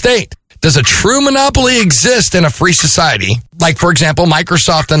control of the state. Does a true monopoly exist in a free society? Like, for example,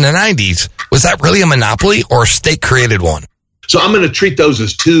 Microsoft in the 90s. Was that really a monopoly or a state-created one? So I'm going to treat those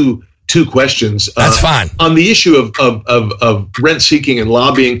as two questions. That's fine. On the issue of rent-seeking and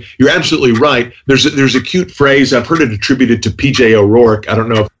lobbying, you're absolutely right. There's a cute phrase. I've heard it attributed to P.J. O'Rourke. I don't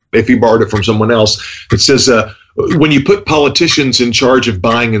know if he borrowed it from someone else. It says, when you put politicians in charge of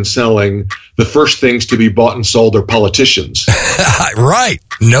buying and selling, the first things to be bought and sold are politicians. Right.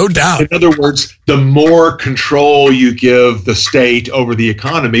 No doubt. In other words, the more control you give the state over the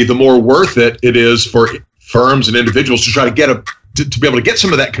economy, the more worth it is for firms and individuals to try to get to be able to get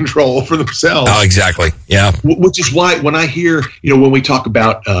some of that control for themselves. Oh, exactly. Yeah. Which is why when I hear, when we talk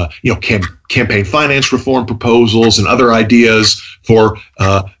about, campaign finance reform proposals and other ideas for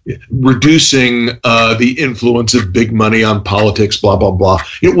reducing the influence of big money on politics, blah, blah, blah.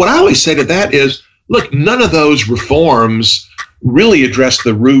 What I always say to that is, look, none of those reforms really address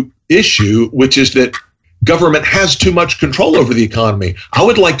the root issue, which is that government has too much control over the economy. I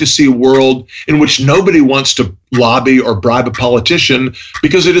would like to see a world in which nobody wants to lobby or bribe a politician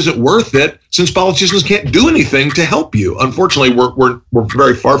because it isn't worth it, since politicians can't do anything to help you. Unfortunately, we're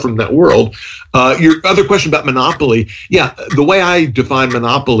very far from that world. Your other question about monopoly, the way I define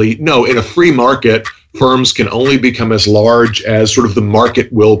monopoly, no, in a free market, firms can only become as large as sort of the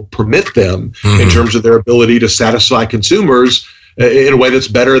market will permit them in terms of their ability to satisfy consumers in a way that's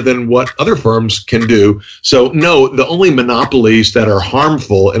better than what other firms can do. So no, the only monopolies that are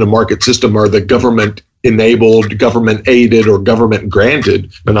harmful in a market system are the government-enabled, government-aided, or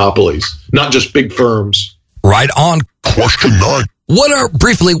government-granted monopolies, not just big firms. Right on. Question 9. What are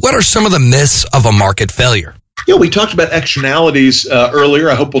some of the myths of a market failure? We talked about externalities earlier.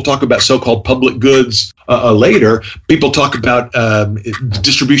 I hope we'll talk about so-called public goods later. People talk about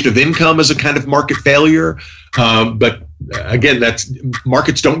distribution of income as a kind of market failure. But again,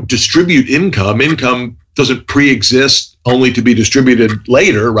 markets don't distribute income. Income doesn't pre-exist only to be distributed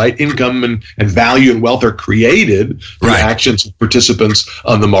later, right? Income and value and wealth are created through actions of participants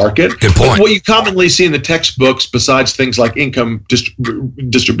on the market. Good point. But what you commonly see in the textbooks, besides things like income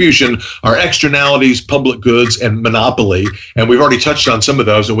distribution, are externalities, public goods, and monopoly. And we've already touched on some of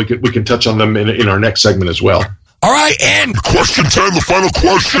those, and we can touch on them in our next segment as well. All right, and question 10, the final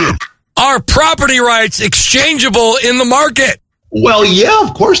question. Are property rights exchangeable in the market? Well, yeah,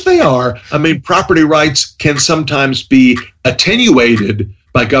 of course they are. I mean, property rights can sometimes be attenuated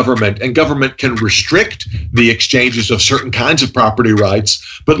by government, and government can restrict the exchanges of certain kinds of property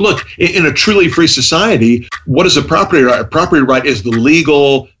rights. But look, in a truly free society, what is a property right? A property right is the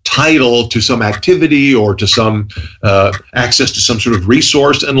legal title to some activity or to some access to some sort of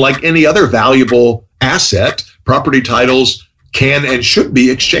resource. And like any other valuable asset, property titles can and should be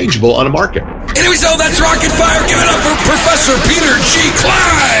exchangeable on a market. Anyway, so that's Rocket Fire. Give it up for Professor Peter G.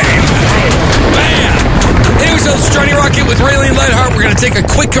 Klein. Man. Anyway, so it's Johnny Rocket with Raylene Lightheart. We're going to take a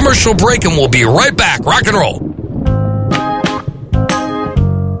quick commercial break, and we'll be right back. Rock and roll.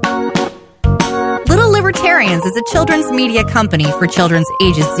 Little Libertarians is a children's media company for children's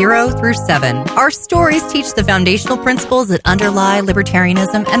ages 0 through 7. Our stories teach the foundational principles that underlie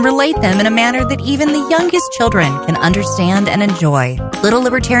libertarianism and relate them in a manner that even the youngest children can understand and enjoy. Little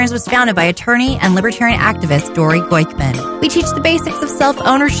Libertarians was founded by attorney and libertarian activist Dory Goikhman. We teach the basics of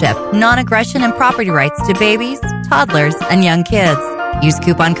self-ownership, non-aggression, and property rights to babies, toddlers, and young kids. Use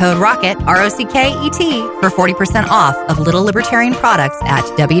coupon code ROCKET, R-O-C-K-E-T, for 40% off of Little Libertarian products at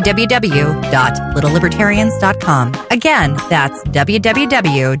www.littlelibertarians.com. Again, that's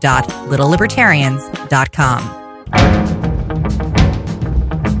www.littlelibertarians.com.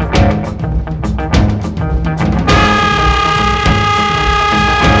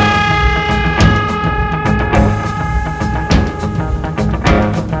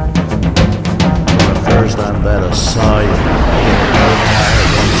 First I'm better side.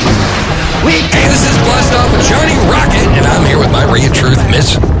 Hey, this is Blast Off with Johnny Rocket, and I'm here with my Ray of Truth,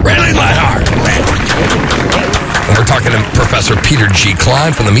 Miss Raylene Lightheart. And we're talking to Professor Peter G.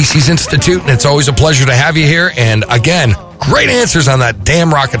 Klein from the Mises Institute, and it's always a pleasure to have you here. And again, great answers on that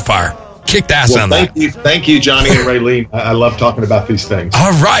damn rocket fire. Kicked ass on that. Thank you, Johnny and Raylene. I love talking about these things.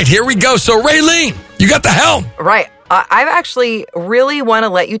 All right, here we go. So, Raylene, you got the helm. Right. I actually really want to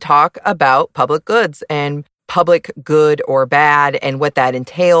let you talk about public goods and public good or bad and what that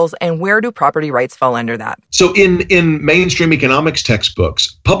entails, and where do property rights fall under that? So in mainstream economics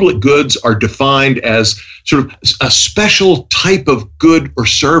textbooks, public goods are defined as sort of a special type of good or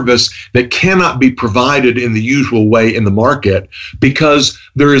service that cannot be provided in the usual way in the market, because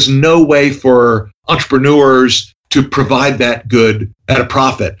there is no way for entrepreneurs to provide that good at a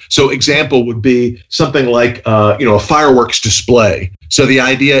profit. So example would be something like, a fireworks display. So the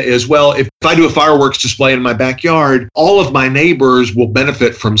idea is, well, if I do a fireworks display in my backyard, all of my neighbors will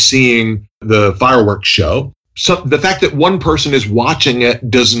benefit from seeing the fireworks show. So the fact that one person is watching it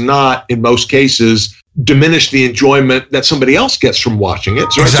does not, in most cases, diminish the enjoyment that somebody else gets from watching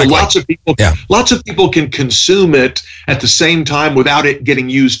it. So, Exactly. So lots of people can consume it at the same time without it getting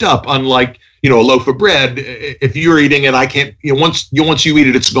used up, unlike a loaf of bread. If you're eating it, I can't, once you eat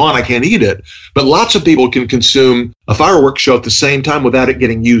it, it's gone. I can't eat it. But lots of people can consume a fireworks show at the same time without it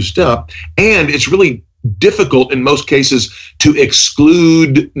getting used up. And it's really difficult in most cases to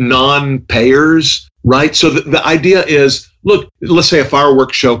exclude non-payers, right? So the idea is, look, let's say a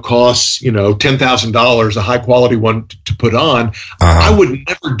fireworks show costs, $10,000, a high quality one to put on. I would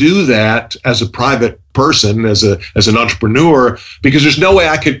never do that as a private person, as an entrepreneur, because there's no way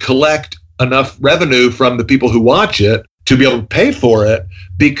I could collect enough revenue from the people who watch it to be able to pay for it,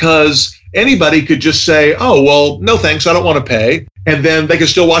 because anybody could just say, oh, well, no thanks, I don't want to pay. And then they can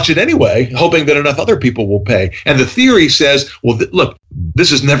still watch it anyway, hoping that enough other people will pay. And the theory says, well, look,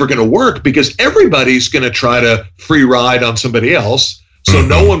 this is never going to work, because everybody's going to try to free ride on somebody else. So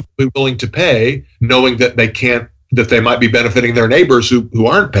no one will be willing to pay, knowing that they might be benefiting their neighbors who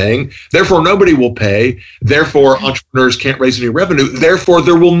aren't paying. Therefore, nobody will pay. Therefore, entrepreneurs can't raise any revenue. Therefore,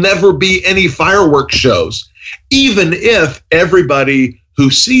 there will never be any fireworks shows, even if everybody who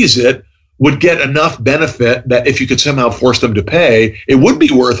sees it would get enough benefit that if you could somehow force them to pay, it would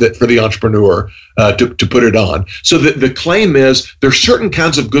be worth it for the entrepreneur to put it on. So the claim is there's certain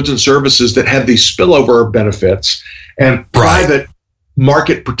kinds of goods and services that have these spillover benefits, and private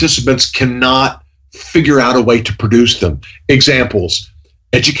market participants cannot figure out a way to produce them. Examples: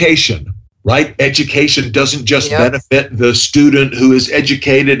 education, right? Education doesn't just benefit the student who is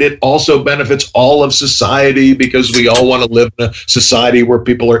educated. It also benefits all of society, because we all want to live in a society where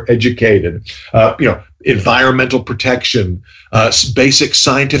people are educated. Environmental protection, basic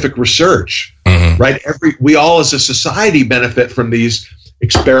scientific research, right? We all as a society benefit from these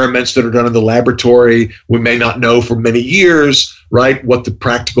experiments that are done in the laboratory. We may not know for many years, right, what the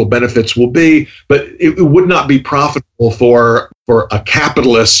practical benefits will be, but it would not be profitable for a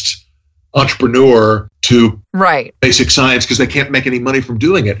capitalist entrepreneur to basic science, because they can't make any money from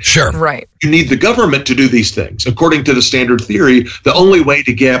doing it. Sure. Right. You need the government to do these things. According to the standard theory, the only way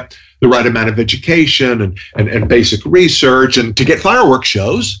to get the right amount of education and basic research and to get fireworks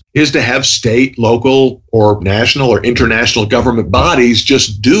shows is to have state, local, or national or international government bodies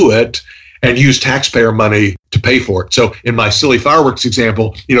just do it and use taxpayer money to pay for it. So in my silly fireworks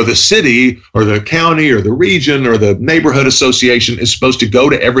example, the city or the county or the region or the neighborhood association is supposed to go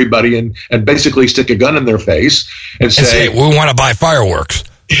to everybody and basically stick a gun in their face and say, we want to buy fireworks.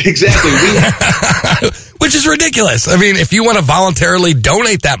 Exactly. Which is ridiculous. I mean, if you want to voluntarily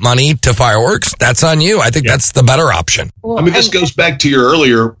donate that money to fireworks, that's on you. I think that's the better option. Well, this goes back to your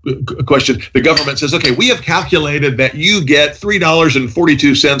earlier question. The government says, okay, we have calculated that you get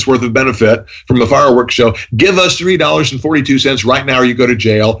 $3.42 worth of benefit from a fireworks show. Give us $3.42 right now or you go to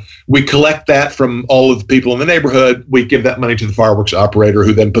jail. We collect that from all of the people in the neighborhood. We give that money to the fireworks operator,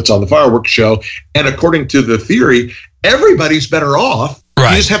 who then puts on the fireworks show. And according to the theory, everybody's better off.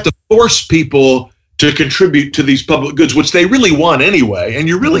 Right. You just have to force people to contribute to these public goods, which they really want anyway. And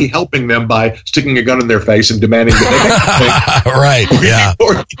you're really helping them by sticking a gun in their face and demanding that they right, yeah.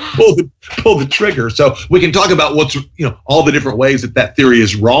 or pull the trigger. So we can talk about what's, all the different ways that theory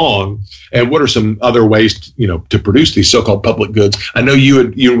is wrong, and what are some other ways, to produce these so-called public goods. I know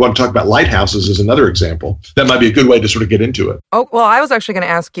you want to talk about lighthouses as another example. That might be a good way to sort of get into it. Oh, well, I was actually going to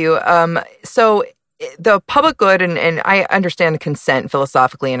ask you, so the public good, and I understand consent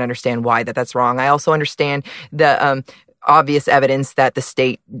philosophically and understand why that's wrong. I also understand the obvious evidence that the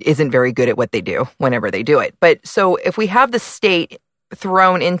state isn't very good at what they do whenever they do it. But so if we have the state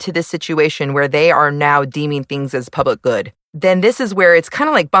thrown into this situation where they are now deeming things as public good, then this is where it's kind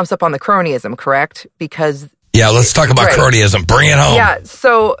of like bumps up on the cronyism, correct? Because yeah, let's talk about cronyism. Bring it home. Yeah,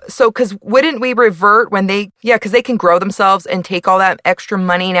 so because wouldn't we revert when because they can grow themselves and take all that extra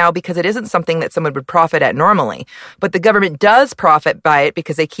money now, because it isn't something that someone would profit at normally. But the government does profit by it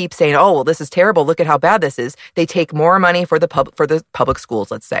because they keep saying, oh, well, this is terrible. Look at how bad this is. They take more money for the public schools,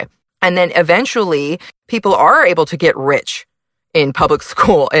 let's say. And then eventually people are able to get rich in public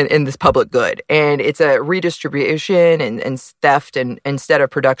school and in this public good. And it's a redistribution and theft and instead of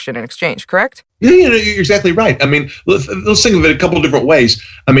production and exchange, correct? Yeah, you're exactly right. I mean, let's think of it a couple of different ways.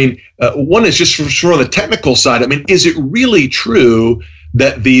 I mean, one is just from the technical side. I mean, is it really true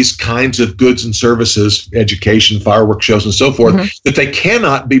that these kinds of goods and services, education, fireworks shows, and so forth, that they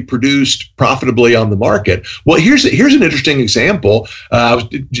cannot be produced profitably on the market? Well, here's an interesting example.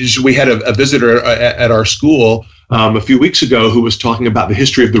 We had a visitor at our school a few weeks ago who was talking about the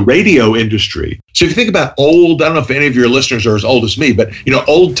history of the radio industry. So if you think about old, I don't know if any of your listeners are as old as me, but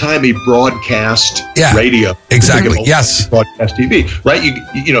old-timey broadcast radio. Exactly. Yes. Broadcast TV, right?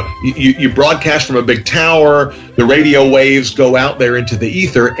 You broadcast from a big tower, the radio waves go out there into the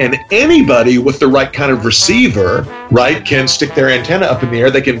ether, and anybody with the right kind of receiver, right, can stick their antenna up in the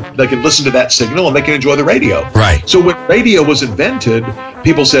air. They can listen to that signal and they can enjoy the radio. Right. So when radio was invented,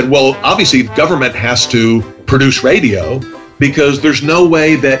 people said, well, obviously the government has to produce radio because there's no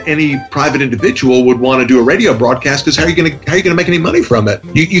way that any private individual would want to do a radio broadcast, because how are you going to make any money from it?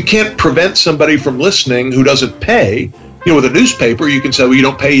 You can't prevent somebody from listening who doesn't pay. With a newspaper, you can say, well, you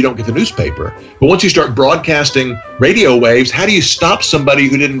don't pay, you don't get the newspaper. But once you start broadcasting radio waves, how do you stop somebody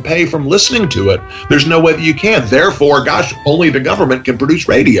who didn't pay from listening to it? There's no way that you can. Therefore, gosh, only the government can produce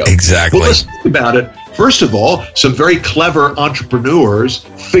radio. Exactly. Well, let's think about it. First of all, some very clever entrepreneurs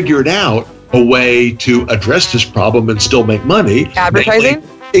figured out a way to address this problem and still make money. Advertising?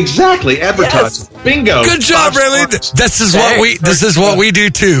 Exactly, advertising. Yes. Bingo. Good job, Raylene. This is what we do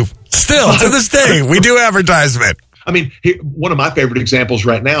too. Still, to this day, we do advertisement. I mean, one of my favorite examples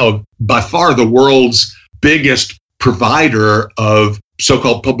right now, by far the world's biggest provider of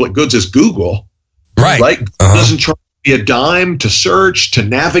so-called public goods is Google. Right. Doesn't charge me a dime to search, to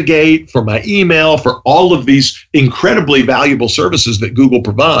navigate, for my email, for all of these incredibly valuable services that Google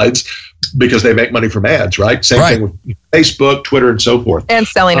provides, because they make money from ads, right? Same thing with Facebook, Twitter, and so forth. And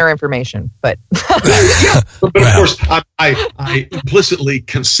selling our information, but but of course, I implicitly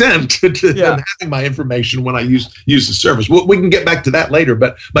consent to them having my information when I use the service. We can get back to that later,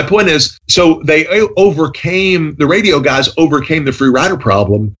 but my point is, so the radio guys overcame the free rider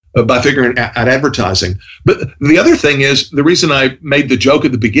problem by figuring out advertising. But the other thing is, the reason I made the joke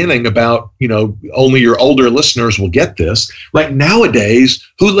at the beginning about, only your older listeners will get this, right? Nowadays,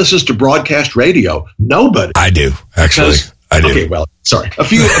 who listens to broadcast radio? Nobody. I do, actually. I do. Okay, well, sorry. A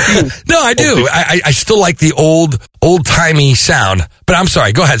few. No, I do. I still like the old-timey sound. But I'm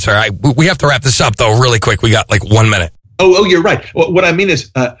sorry. Go ahead, sir. We have to wrap this up, though, really quick. We got like 1 minute. Oh, you're right. What I mean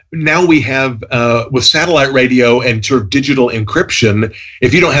is, now we have, with satellite radio and sort of digital encryption,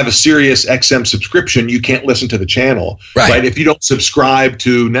 if you don't have a Sirius XM subscription, you can't listen to the channel. Right? If you don't subscribe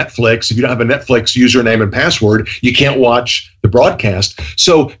to Netflix, if you don't have a Netflix username and password, you can't watch the broadcast.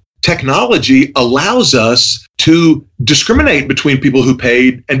 So technology allows us to discriminate between people who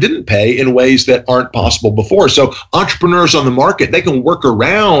paid and didn't pay in ways that aren't possible before. So entrepreneurs on the market, they can work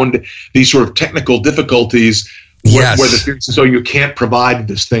around these sort of technical difficulties where the theory says, so you can't provide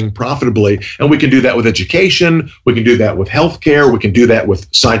this thing profitably. And we can do that with education. We can do that with healthcare. We can do that with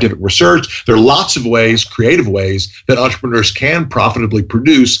scientific research. There are lots of ways, creative ways, that entrepreneurs can profitably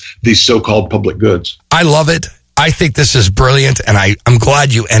produce these so-called public goods. I love it. I think this is brilliant, and I'm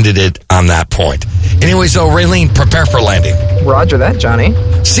glad you ended it on that point. Anyway, so Raylene, prepare for landing. Roger that, Johnny.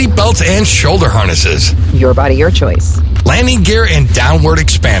 Seatbelts and shoulder harnesses. Your body, your choice. Landing gear and downward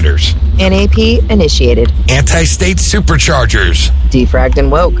expanders. NAP initiated. Anti-state superchargers. Defragged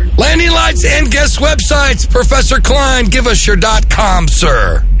and woke. Landing lights and guest websites. Professor Klein, give us your .com,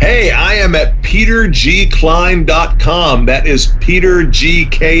 sir. Hey, I am at petergklein.com. That is Peter,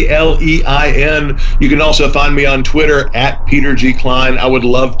 G-K-L-E-I-N. You can also find me on Twitter at Peter G. Klein. I would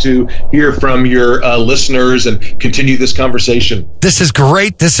love to hear from your listeners and continue this conversation. This is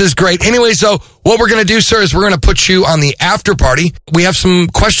great. Anyway, so what we're going to do, sir, is we're going to put you on the after party. We have some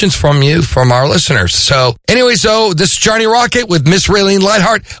questions from you, from our listeners. So anyway, so this is Johnny Rocket with Miss Raylene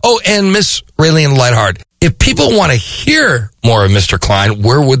Lightheart. Oh, and Miss Raylene Lightheart. If people want to hear more of Mr. Klein,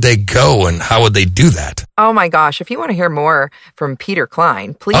 where would they go and how would they do that? Oh my gosh. If you want to hear more from Peter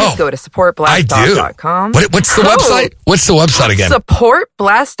Klein, please go to supportblastoff.com. What's the website? What's the website again?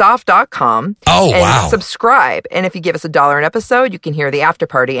 Supportblastoff.com. Oh, and wow. Subscribe. And if you give us $1 an episode, you can hear the after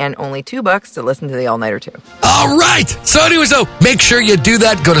party and only $2 to listen to the all-nighter too. All right. So anyway, make sure you do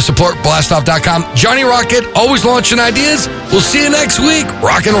that. Go to supportblastoff.com. Johnny Rocket, always launching ideas. We'll see you next week.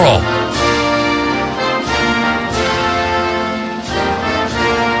 Rock and roll.